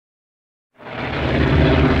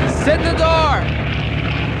Sit in the door.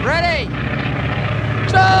 Ready.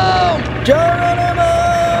 Jump!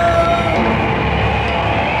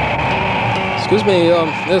 Excuse me,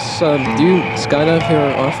 do you skydive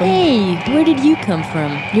here often? Hey, where did you come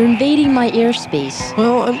from? You're invading my airspace.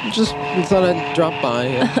 Well, I just thought I'd drop by.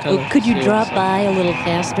 And Could you drop by a little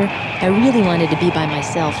faster? I really wanted to be by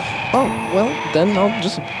myself. Oh, well, then I'll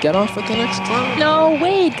just get off at the next cloud. No,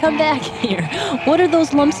 wait, come back here. What are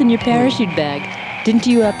those lumps in your parachute bag? Didn't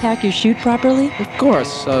you pack your chute properly? Of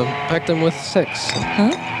course, packed them with 6.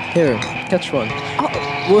 Huh? Here, catch one.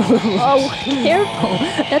 Oh, careful.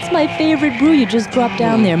 That's my favorite brew you just dropped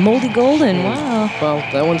down there. Moldy Golden, wow. Well,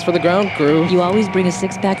 that one's for the ground crew. You always bring a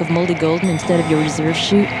 6-pack of Moldy Golden instead of your reserve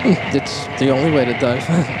chute? It's the only way to dive.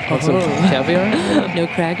 Want some caviar? No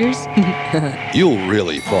crackers? You'll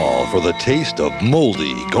really fall for the taste of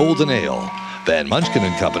Moldy Golden Ale. Van Munchkin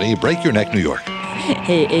and Company, Break Your Neck, New York.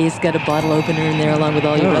 Hey, Ace got a bottle opener in there along with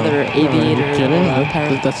all your other aviator.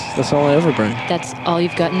 That's all I ever bring. That's all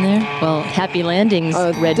you've got in there? Well, happy landings,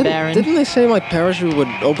 Red Baron. Didn't they say my parachute would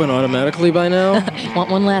open automatically by now?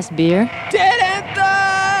 Want one last beer? Dad!